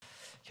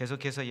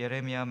계속해서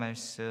예레미야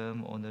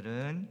말씀,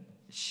 오늘은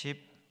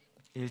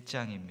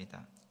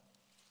 11장입니다.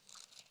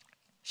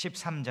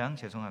 13장,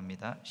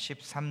 죄송합니다.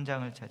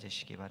 13장을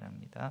찾으시기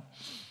바랍니다.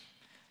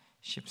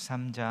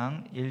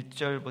 13장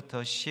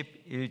 1절부터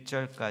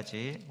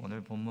 11절까지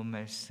오늘 본문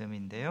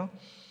말씀인데요,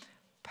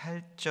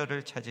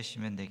 8절을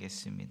찾으시면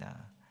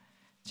되겠습니다.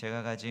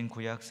 제가 가진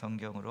구약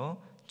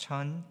성경으로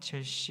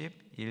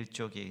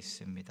 1071쪽에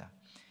있습니다.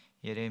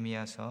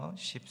 예레미야서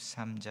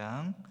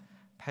 13장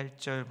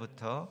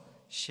 8절부터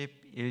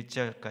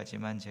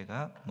 11절까지만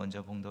제가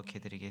먼저 봉독해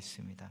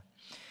드리겠습니다.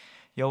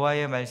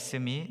 여호와의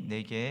말씀이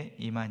내게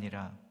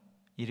임하니라.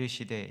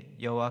 이르시되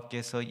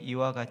여호와께서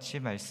이와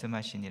같이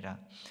말씀하시니라.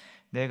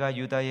 내가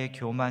유다의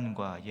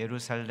교만과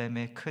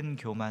예루살렘의 큰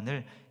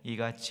교만을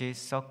이같이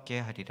썩게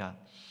하리라.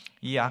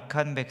 이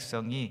악한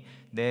백성이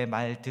내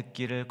말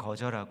듣기를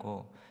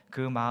거절하고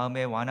그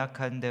마음에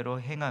완악한 대로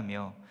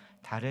행하며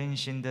다른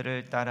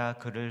신들을 따라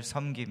그를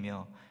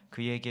섬기며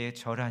그에게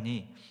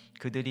절하니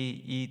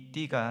그들이 이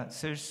띠가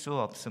쓸 수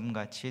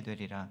없음같이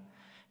되리라.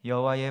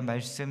 여호와의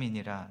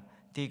말씀이니라.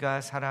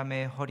 띠가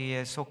사람의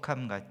허리에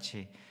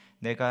속함같이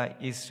내가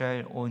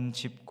이스라엘 온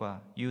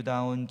집과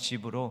유다 온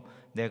집으로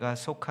내가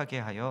속하게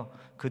하여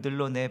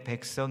그들로 내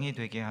백성이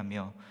되게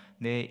하며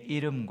내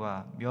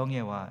이름과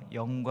명예와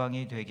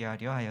영광이 되게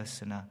하려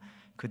하였으나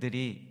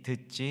그들이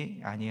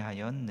듣지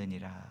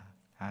아니하였느니라.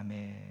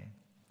 아멘.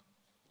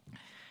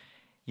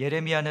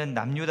 예레미야는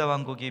남유다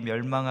왕국이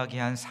멸망하기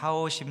한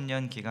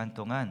 40-50년 기간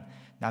동안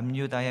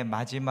남유다의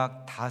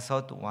마지막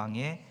 5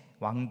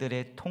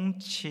 왕들의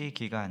통치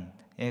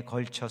기간에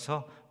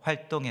걸쳐서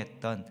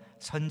활동했던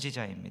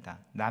선지자입니다.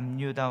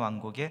 남유다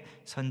왕국의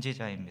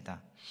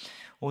선지자입니다.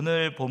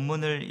 오늘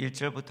본문을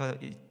 1절부터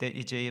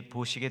이제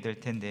보시게 될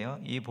텐데요,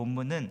 이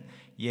본문은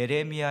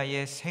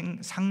예레미야의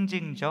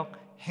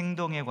상징적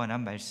행동에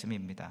관한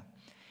말씀입니다.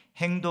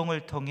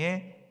 행동을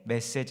통해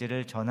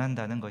메시지를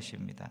전한다는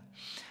것입니다.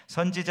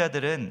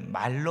 선지자들은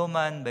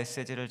말로만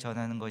메시지를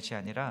전하는 것이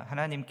아니라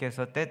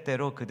하나님께서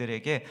때때로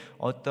그들에게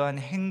어떠한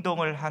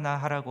행동을 하나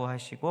하라고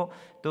하시고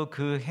또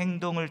그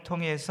행동을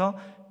통해서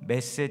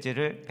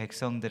메시지를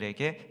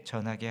백성들에게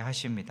전하게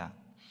하십니다.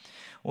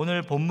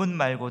 오늘 본문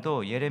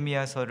말고도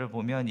예레미야서를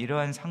보면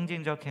이러한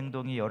상징적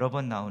행동이 여러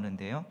번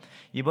나오는데요,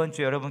 이번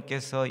주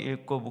여러분께서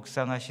읽고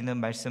묵상하시는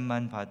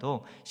말씀만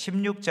봐도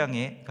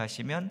 16장에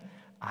가시면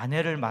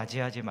아내를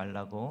맞이하지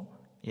말라고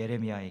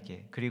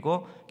예레미야에게,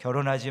 그리고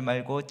결혼하지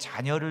말고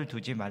자녀를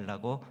두지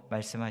말라고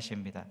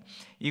말씀하십니다.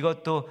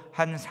 이것도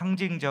한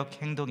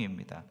상징적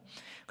행동입니다.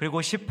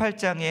 그리고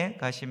 18장에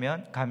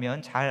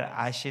가면 잘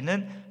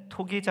아시는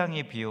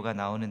토기장의 비유가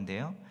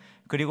나오는데요,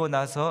 그리고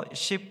나서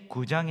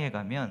 19장에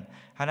가면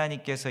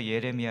하나님께서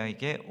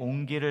예레미야에게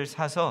옹기를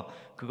사서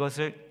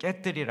그것을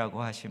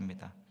깨뜨리라고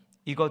하십니다.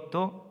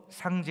 이것도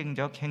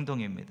상징적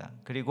행동입니다.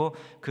 그리고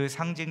그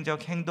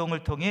상징적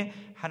행동을 통해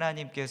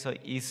하나님께서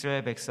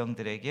이스라엘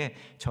백성들에게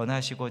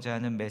전하시고자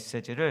하는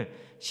메시지를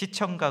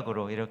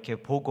시청각으로 이렇게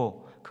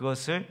보고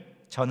그것을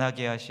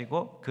전하게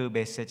하시고 그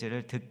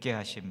메시지를 듣게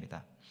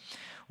하십니다.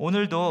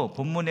 오늘도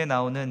본문에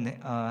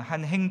나오는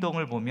한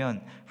행동을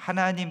보면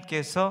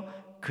하나님께서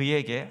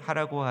그에게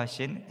하라고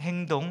하신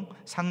행동,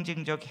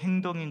 상징적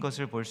행동인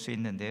것을 볼 수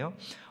있는데요,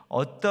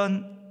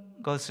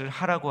 어떤 것을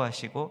하라고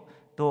하시고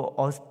또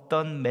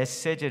어떤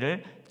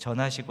메시지를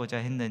전하시고자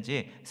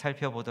했는지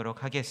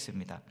살펴보도록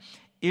하겠습니다.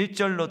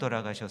 1절로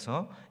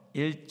돌아가셔서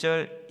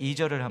 1절,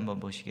 2절을 한번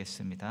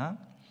보시겠습니다.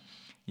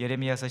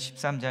 예레미야서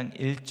 13장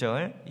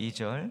 1절,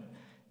 2절.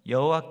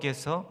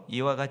 여호와께서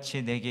이와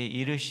같이 내게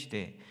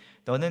이르시되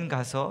너는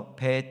가서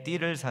배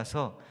띠를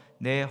사서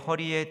내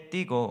허리에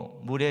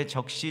띠고 물에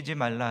적시지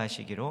말라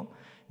하시기로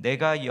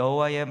내가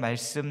여호와의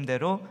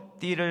말씀대로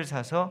띠를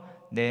사서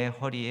내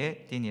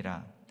허리에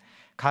띠니라.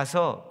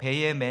 가서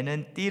배에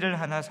매는 띠를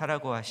하나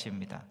사라고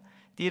하십니다.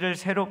 띠를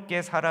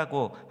새롭게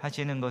사라고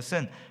하시는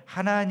것은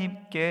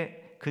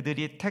하나님께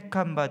그들이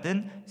택함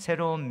받은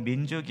새로운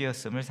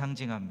민족이었음을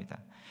상징합니다.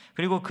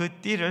 그리고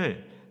그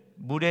띠를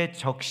물에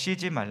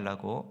적시지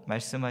말라고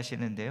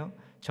말씀하시는데요,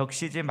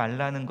 적시지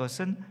말라는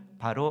것은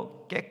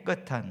바로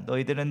깨끗한,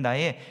 너희들은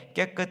나의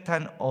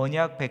깨끗한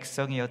언약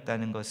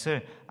백성이었다는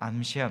것을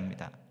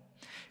암시합니다.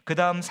 그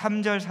다음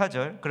 3절,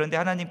 4절. 그런데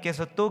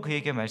하나님께서 또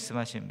그에게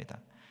말씀하십니다.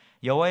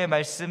 여호와의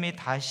말씀이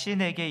다시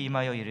내게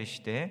임하여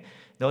이르시되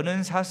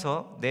너는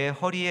사서 내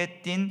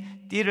허리에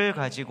띈 띠를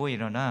가지고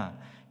일어나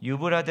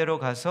유브라데로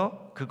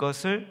가서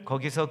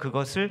거기서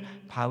그것을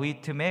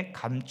바위 틈에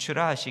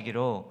감추라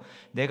하시기로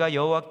내가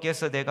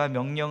여호와께서 내가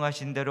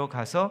명령하신 대로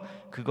가서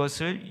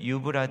그것을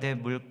유브라데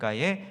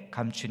물가에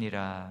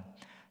감추니라.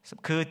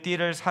 그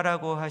띠를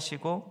사라고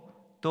하시고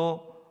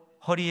또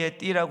허리에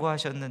띠라고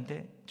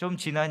하셨는데 좀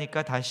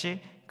지나니까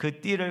다시 그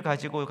띠를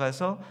가지고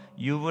가서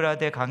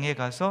유브라데 강에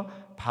가서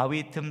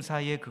바위 틈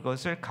사이에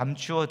그것을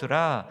감추어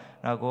두라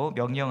라고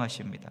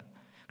명령하십니다.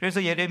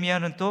 그래서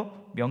예레미야는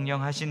또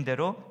명령하신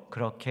대로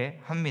그렇게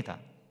합니다.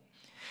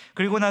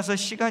 그리고 나서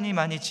시간이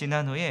많이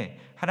지난 후에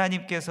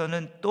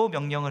하나님께서는 또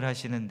명령을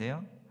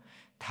하시는데요,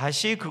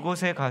 다시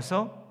그곳에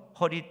가서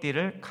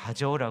허리띠를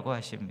가져오라고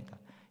하십니다.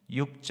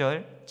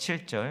 6절,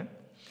 7절.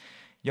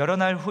 여러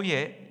날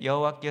후에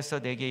여호와께서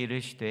내게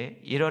이르시되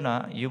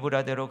일어나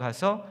유브라데로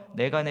가서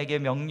내가 내게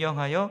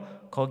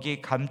명령하여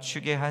거기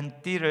감추게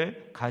한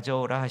띠를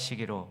가져오라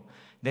하시기로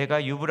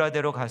내가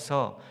유브라데로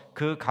가서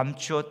그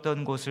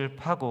감추었던 곳을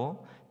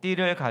파고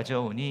띠를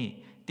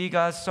가져오니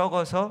띠가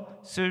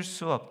썩어서 쓸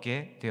수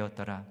없게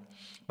되었더라.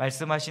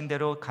 말씀하신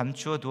대로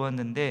감추어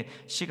두었는데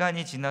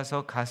시간이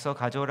지나서 가서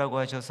가져오라고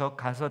하셔서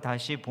가서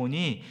다시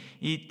보니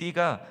이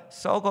띠가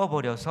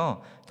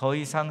썩어버려서 더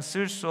이상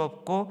쓸 수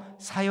없고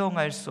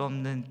사용할 수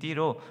없는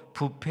띠로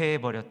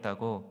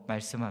부패해버렸다고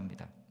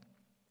말씀합니다.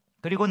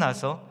 그리고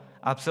나서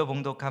앞서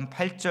봉독한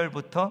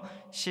 8절부터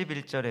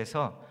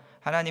 11절에서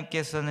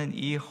하나님께서는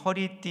이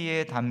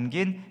허리띠에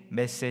담긴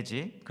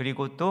메시지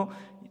그리고 또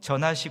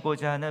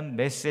전하시고자 하는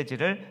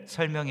메시지를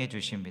설명해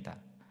주십니다.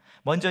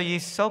 먼저 이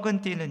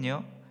썩은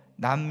띠는요,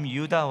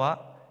 남유다와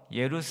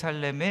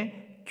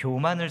예루살렘의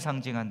교만을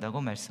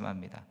상징한다고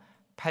말씀합니다.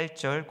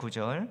 8절,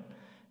 9절.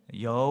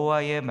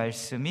 여호와의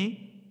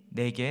말씀이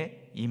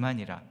내게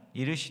임하니라.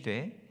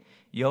 이르시되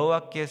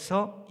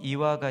여호와께서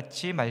이와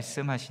같이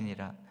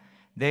말씀하시니라.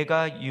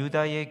 내가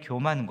유다의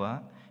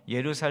교만과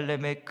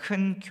예루살렘의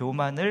큰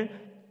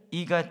교만을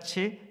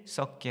이같이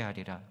썩게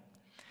하리라.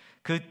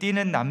 그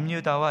띠는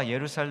남유다와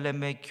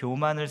예루살렘의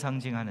교만을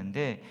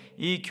상징하는데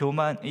이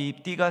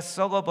띠가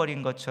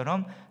썩어버린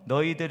것처럼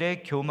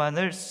너희들의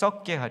교만을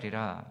썩게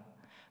하리라.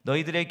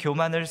 너희들의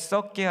교만을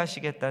썩게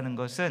하시겠다는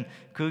것은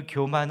그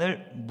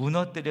교만을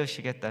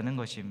무너뜨리시겠다는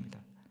것입니다.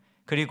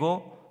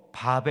 그리고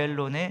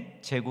바벨론의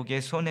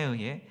제국의 손에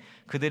의해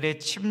그들의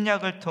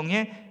침략을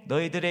통해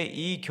너희들의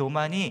이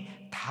교만이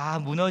다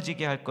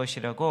무너지게 할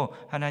것이라고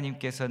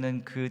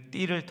하나님께서는 그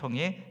띠를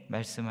통해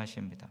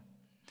말씀하십니다.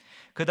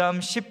 그 다음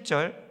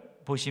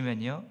 10절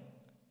보시면요,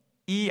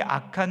 이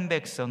악한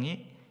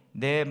백성이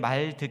내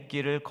말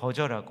듣기를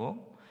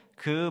거절하고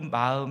그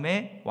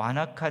마음에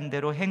완악한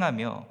대로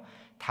행하며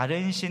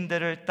다른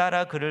신들을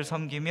따라 그를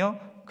섬기며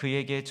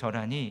그에게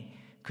절하니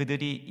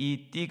그들이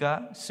이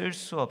띠가 쓸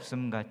수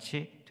없음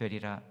같이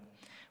되리라.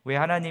 왜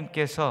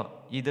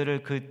하나님께서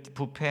이들을 그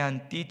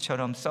부패한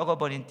띠처럼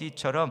썩어버린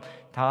띠처럼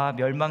다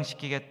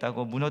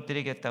멸망시키겠다고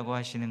무너뜨리겠다고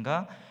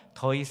하시는가?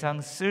 더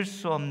이상 쓸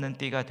수 없는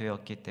띠가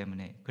되었기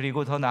때문에,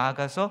 그리고 더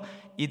나아가서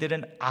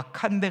이들은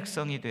악한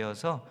백성이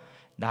되어서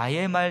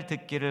나의 말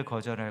듣기를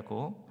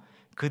거절하고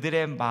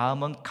그들의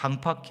마음은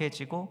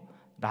강팍해지고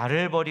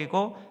나를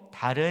버리고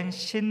다른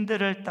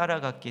신들을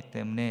따라갔기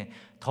때문에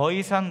더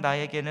이상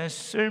나에게는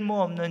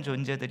쓸모없는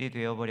존재들이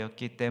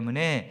되어버렸기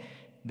때문에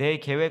내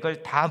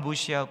계획을 다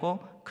무시하고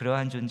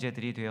그러한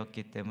존재들이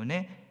되었기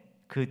때문에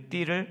그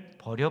띠를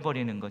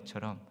버려버리는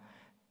것처럼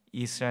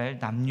이스라엘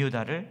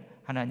남유다를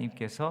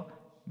하나님께서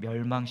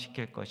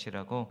멸망시킬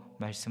것이라고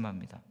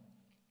말씀합니다.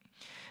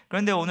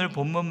 그런데 오늘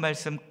본문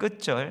말씀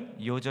끝절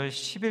 5절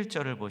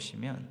 11절을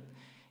보시면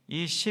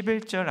이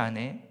 11절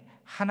안에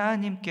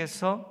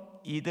하나님께서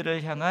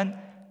이들을 향한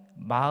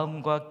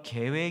마음과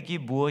계획이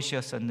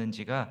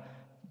무엇이었는지를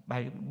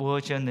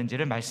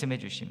말씀해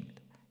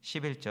주십니다.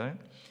 11절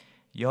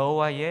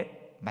여호와의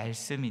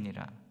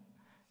말씀이니라.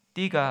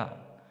 띠가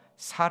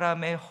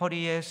사람의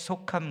허리에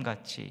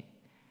속함같이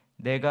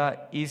내가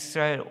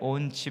이스라엘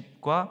온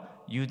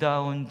집과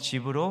유다 온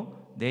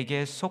집으로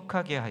내게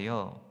속하게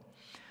하여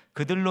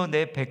그들로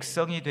내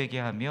백성이 되게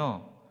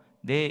하며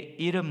내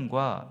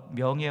이름과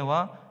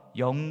명예와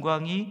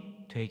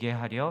영광이 되게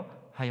하려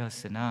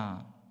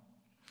하였으나.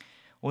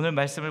 오늘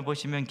말씀을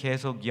보시면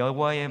계속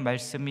여호와의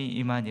말씀이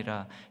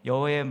임하니라,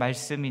 여호와의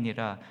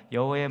말씀이니라,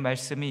 여호와의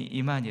말씀이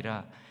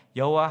임하니라.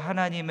 여호와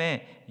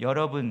하나님의,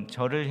 여러분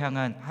저를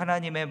향한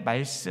하나님의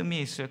말씀이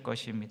있을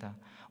것입니다.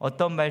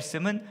 어떤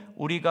말씀은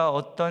우리가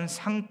어떤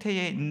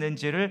상태에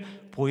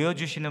있는지를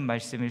보여주시는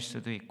말씀일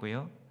수도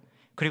있고요,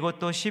 그리고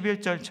또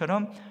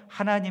 11절처럼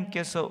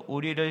하나님께서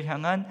우리를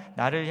향한,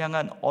 나를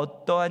향한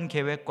어떠한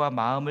계획과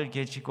마음을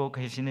가지고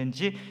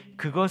계시는지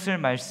그것을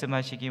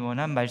말씀하시기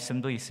원한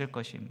말씀도 있을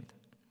것입니다.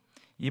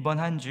 이번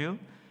한 주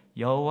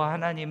여호와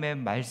하나님의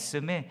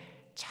말씀에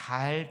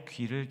잘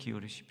귀를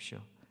기울이십시오.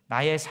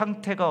 나의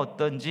상태가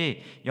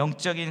어떤지,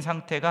 영적인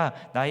상태가,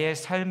 나의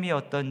삶이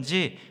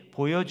어떤지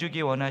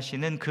보여주기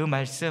원하시는 그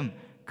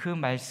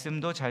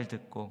말씀도 잘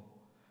듣고,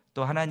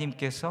 또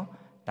하나님께서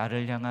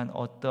나를 향한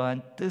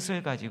어떠한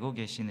뜻을 가지고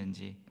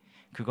계시는지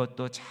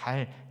그것도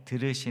잘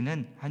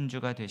들으시는 한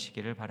주가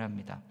되시기를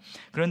바랍니다.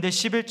 그런데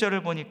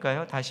 11절을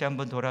보니까요, 다시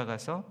한번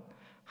돌아가서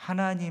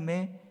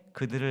하나님의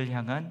그들을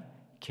향한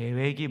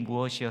계획이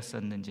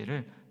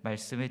무엇이었었는지를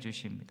말씀해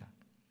주십니다.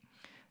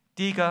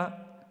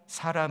 띠가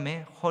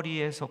사람의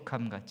허리에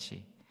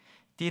속함같이,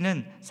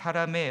 띠는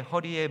사람의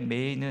허리에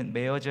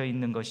매어져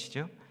있는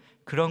것이죠.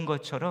 그런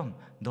것처럼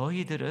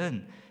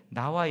너희들은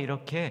나와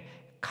이렇게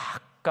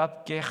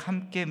가깝게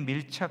함께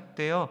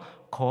밀착되어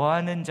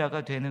거하는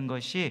자가 되는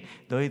것이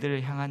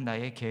너희들을 향한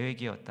나의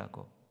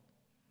계획이었다고.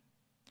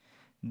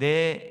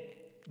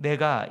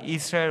 내가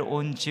이스라엘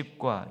온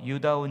집과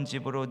유다 온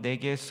집으로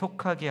내게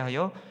속하게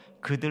하여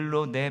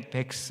그들로 내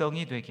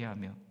백성이 되게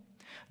하며,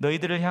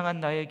 너희들을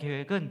향한 나의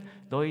계획은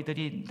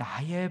너희들이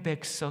나의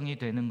백성이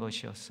되는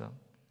것이었어.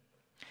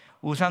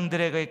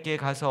 우상들에게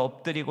가서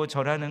엎드리고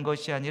절하는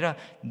것이 아니라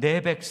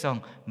내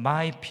백성,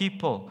 my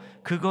people,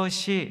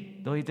 그것이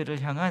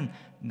너희들을 향한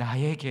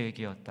나의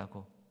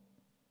계획이었다고.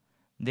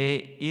 내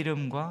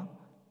이름과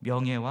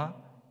명예와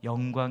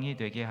영광이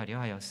되게 하려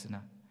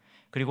하였으나,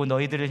 그리고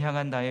너희들을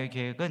향한 나의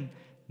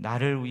계획은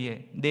나를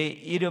위해, 내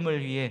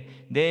이름을 위해,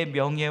 내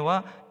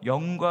명예와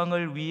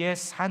영광을 위해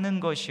사는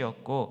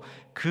것이었고,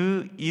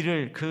 그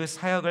일을, 그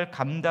사역을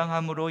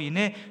감당함으로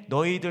인해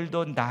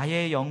너희들도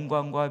나의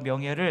영광과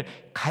명예를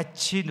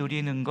같이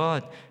누리는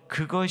것,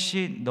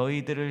 그것이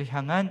너희들을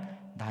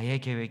향한 나의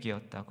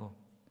계획이었다고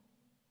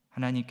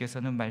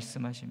하나님께서는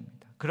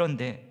말씀하십니다.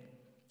 그런데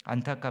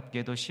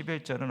안타깝게도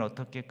 11절은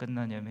어떻게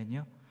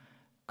끝나냐면요,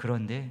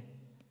 그런데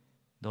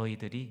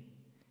너희들이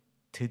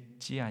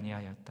듣지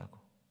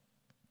아니하였다고.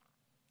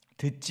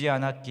 듣지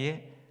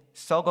않았기에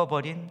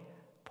썩어버린,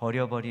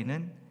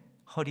 버려버리는,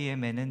 허리에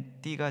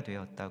매는 띠가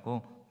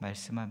되었다고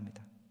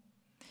말씀합니다.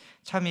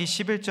 참 이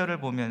 11절을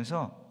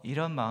보면서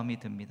이런 마음이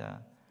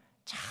듭니다.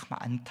 참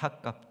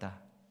안타깝다,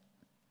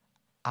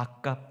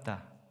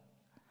 아깝다.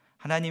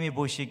 하나님이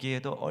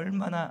보시기에도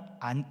얼마나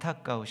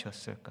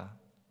안타까우셨을까.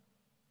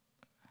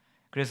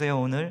 그래서요,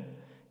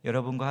 오늘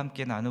여러분과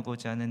함께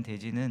나누고자 하는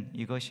대지는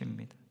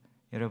이것입니다.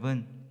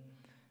 여러분,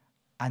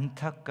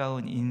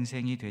 안타까운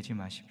인생이 되지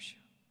마십시오.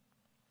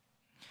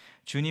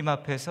 주님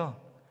앞에서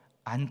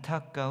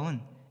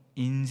안타까운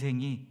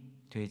인생이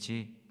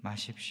되지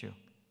마십시오.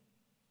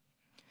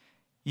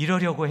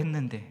 이러려고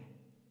했는데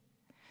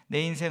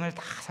내 인생을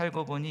다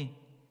살고 보니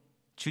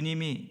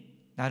주님이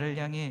나를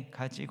향해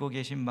가지고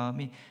계신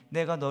마음이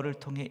내가 너를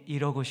통해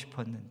이러고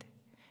싶었는데,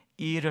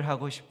 이 일을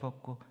하고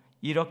싶었고,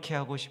 이렇게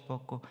하고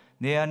싶었고,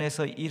 내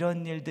안에서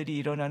이런 일들이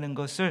일어나는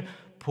것을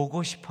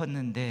보고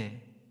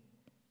싶었는데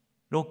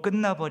로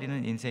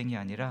끝나버리는 인생이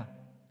아니라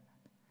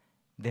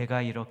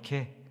내가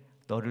이렇게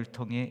너를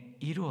통해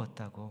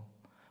이루었다고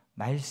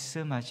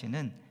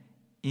말씀하시는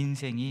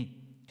인생이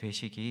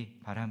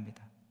되시기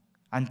바랍니다.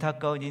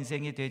 안타까운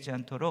인생이 되지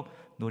않도록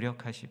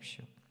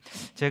노력하십시오.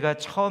 제가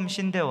처음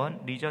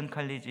신대원 리전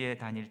칼리지에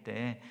다닐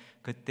때,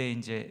 그때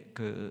이제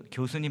그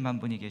교수님 한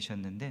분이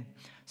계셨는데,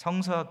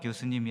 성서학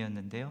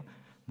교수님이었는데요,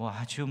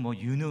 아주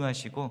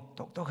유능하시고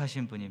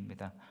똑똑하신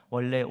분입니다.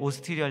 원래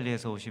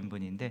오스트리아에서 오신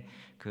분인데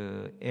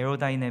그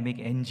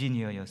에어다이내믹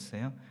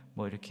엔지니어였어요.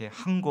 이렇게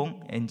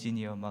항공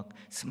엔지니어, 막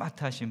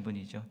스마트하신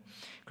분이죠.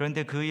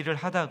 그런데 그 일을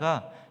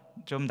하다가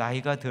좀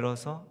나이가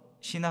들어서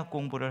신학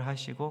공부를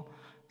하시고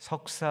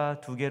석사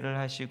 2개를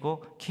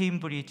하시고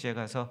케임브리지에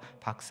가서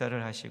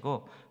박사를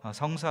하시고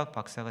성서학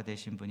박사가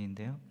되신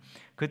분인데요,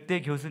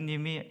 그때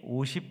교수님이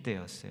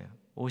 50대였어요.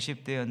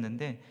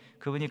 50대였는데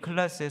그분이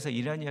클래스에서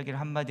이런 이야기를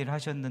한마디를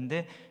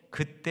하셨는데,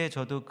 그때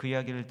저도 그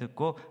이야기를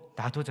듣고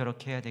나도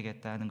저렇게 해야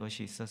되겠다는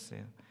것이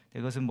있었어요.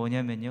 그것은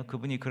뭐냐면요,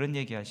 그분이 그런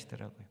얘기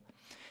하시더라고요.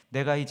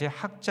 내가 이제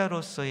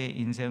학자로서의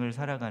인생을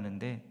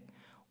살아가는데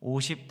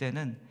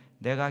 50대는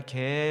내가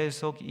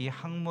계속 이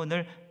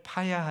학문을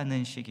파야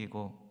하는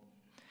시기고,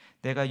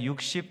 내가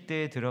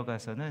 60대에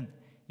들어가서는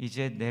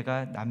이제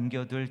내가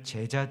남겨둘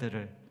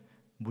제자들을,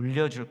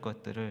 물려줄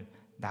것들을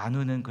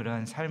나누는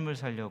그러한 삶을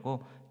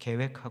살려고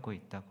계획하고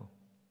있다고.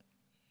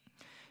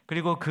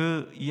 그리고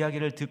그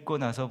이야기를 듣고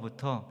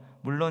나서부터,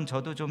 물론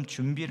저도 좀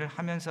준비를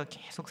하면서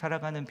계속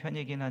살아가는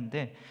편이긴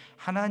한데,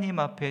 하나님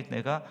앞에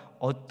내가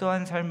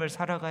어떠한 삶을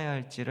살아가야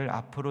할지를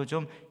앞으로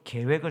좀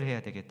계획을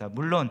해야 되겠다.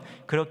 물론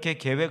그렇게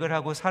계획을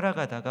하고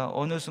살아가다가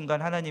어느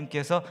순간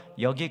하나님께서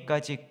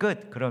여기까지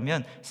끝,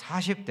 그러면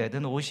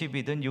 40대든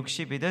 50이든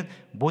 60이든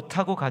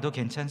못하고 가도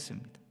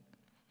괜찮습니다.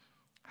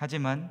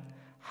 하지만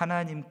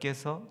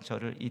하나님께서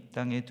저를 이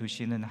땅에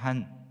두시는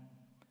한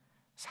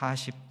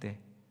 40대,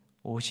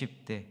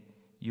 50대,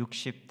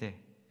 60대,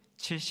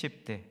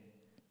 70대,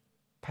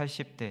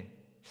 80대,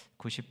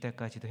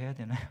 90대까지도 해야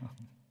되나요?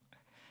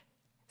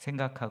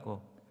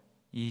 생각하고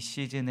이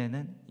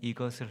시즌에는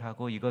이것을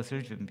하고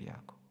이것을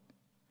준비하고,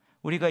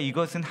 우리가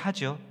이것은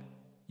하죠.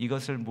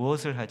 이것을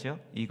무엇을 하죠?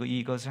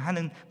 이것을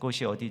하는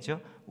곳이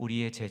어디죠?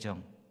 우리의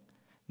재정,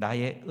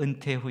 나의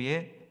은퇴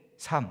후의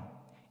삶,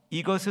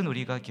 이것은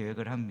우리가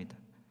계획을 합니다.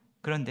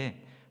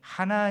 그런데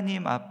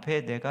하나님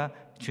앞에 내가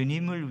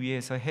주님을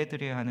위해서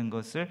해드려야 하는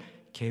것을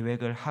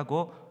계획을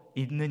하고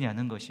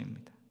있느냐는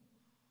것입니다.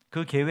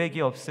 그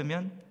계획이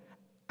없으면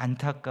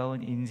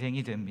안타까운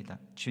인생이 됩니다,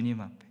 주님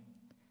앞에.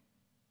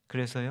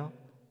 그래서요,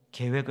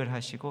 계획을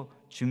하시고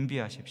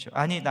준비하십시오.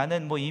 아니,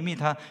 나는 이미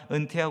다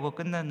은퇴하고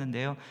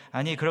끝났는데요,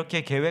 아니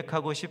그렇게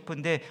계획하고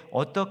싶은데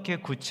어떻게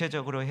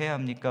구체적으로 해야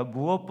합니까?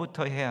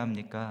 무엇부터 해야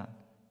합니까?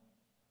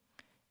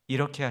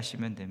 이렇게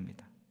하시면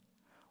됩니다.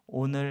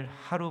 오늘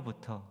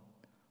하루부터,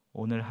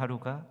 오늘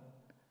하루가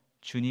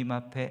주님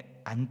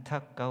앞에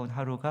안타까운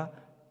하루가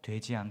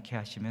되지 않게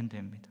하시면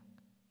됩니다.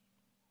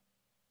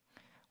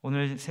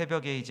 오늘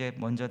새벽에 이제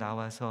먼저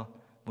나와서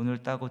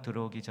문을 따고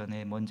들어오기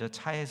전에 먼저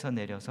차에서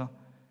내려서,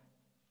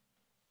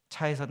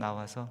 차에서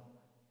나와서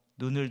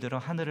눈을 들어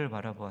하늘을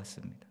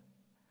바라보았습니다.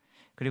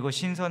 그리고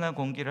신선한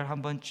공기를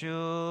한번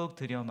쭉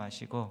들여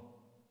마시고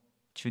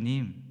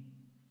주님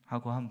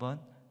하고 한번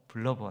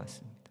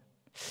불러보았습니다.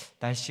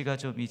 날씨가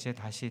좀 이제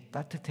다시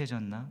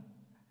따뜻해졌나?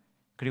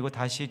 그리고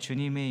다시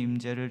주님의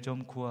임재를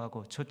좀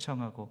구하고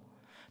초청하고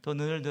또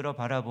눈을 들어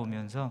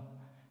바라보면서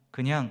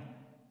그냥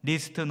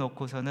리스트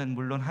놓고서는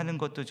물론 하는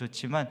것도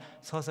좋지만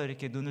서서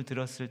이렇게 눈을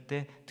들었을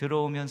때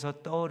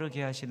들어오면서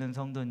떠오르게 하시는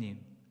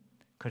성도님,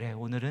 그래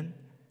오늘은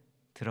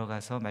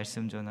들어가서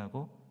말씀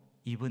전하고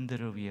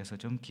이분들을 위해서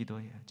좀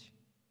기도해야지.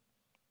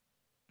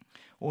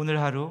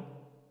 오늘 하루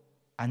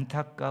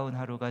안타까운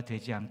하루가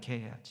되지 않게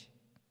해야지.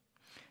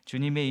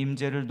 주님의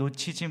임재를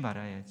놓치지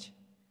말아야지.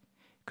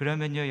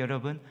 그러면요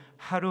여러분,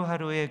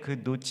 하루하루의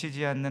그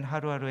놓치지 않는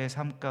하루하루의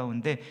삶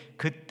가운데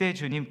그때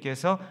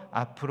주님께서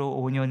앞으로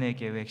 5년의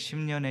계획,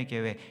 10년의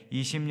계획,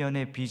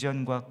 20년의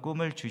비전과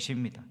꿈을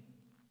주십니다.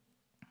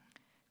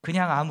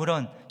 그냥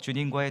아무런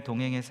주님과의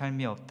동행의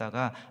삶이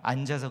없다가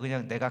앉아서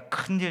그냥 내가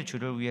큰일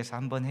주를 위해서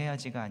한번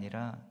해야지가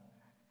아니라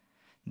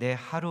내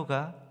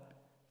하루가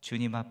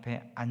주님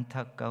앞에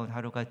안타까운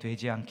하루가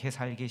되지 않게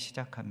살기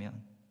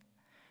시작하면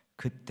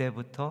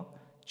그때부터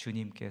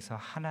주님께서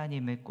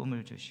하나님의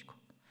꿈을 주시고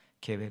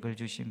계획을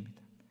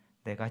주십니다.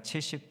 내가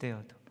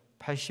 70대여도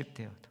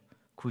 80대여도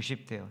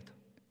 90대여도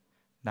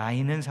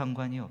나이는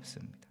상관이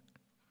없습니다.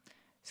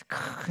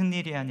 큰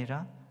일이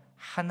아니라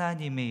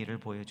하나님의 일을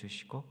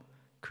보여주시고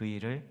그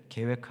일을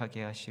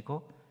계획하게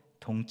하시고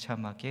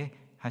동참하게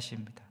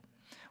하십니다.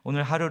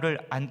 오늘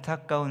하루를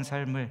안타까운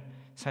삶을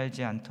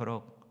살지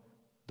않도록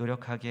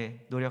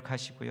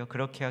노력하시고요.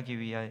 그렇게 하기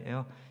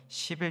위하여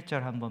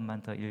 11절 한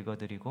번만 더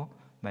읽어드리고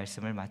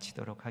말씀을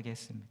마치도록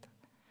하겠습니다.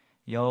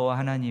 여호와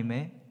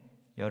하나님의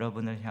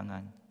여러분을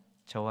향한,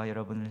 저와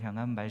여러분을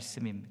향한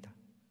말씀입니다.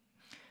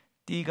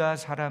 띠가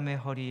사람의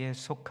허리에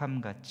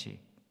속함같이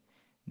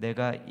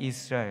내가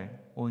이스라엘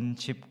온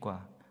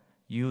집과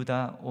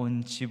유다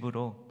온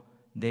집으로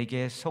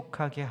내게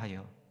속하게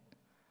하여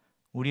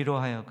우리로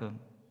하여금,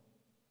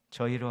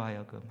 저희로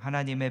하여금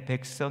하나님의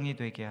백성이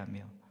되게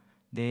하며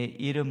내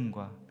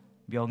이름과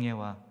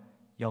명예와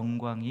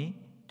영광이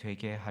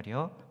되게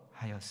하려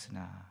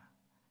하였으나.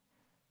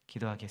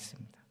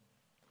 기도하겠습니다.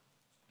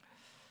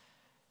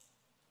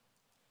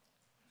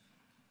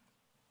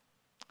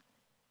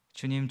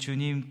 주님,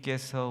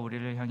 주님께서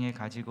우리를 향해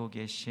가지고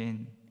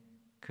계신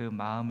그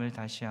마음을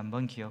다시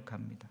한번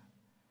기억합니다.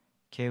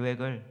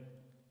 계획을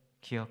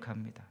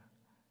기억합니다.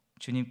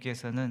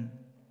 주님께서는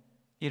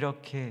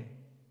이렇게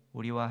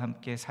우리와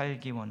함께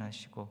살기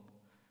원하시고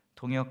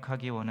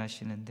동역하기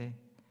원하시는데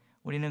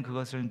우리는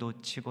그것을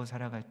놓치고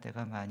살아갈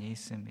때가 많이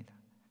있습니다.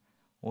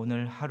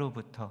 오늘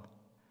하루부터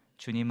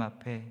주님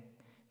앞에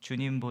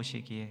주님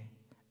보시기에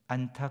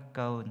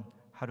안타까운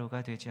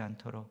하루가 되지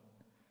않도록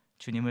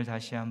주님을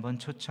다시 한번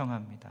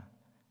초청합니다.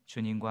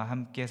 주님과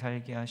함께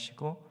살게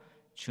하시고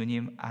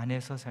주님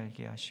안에서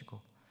살게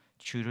하시고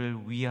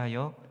주를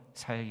위하여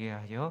살게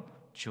하여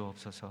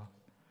주옵소서.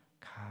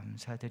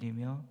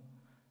 감사드리며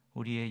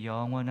우리의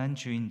영원한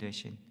주인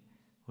되신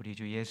우리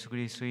주 예수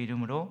그리스도의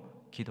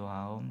이름으로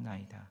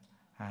기도하옵나이다.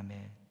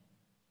 아멘.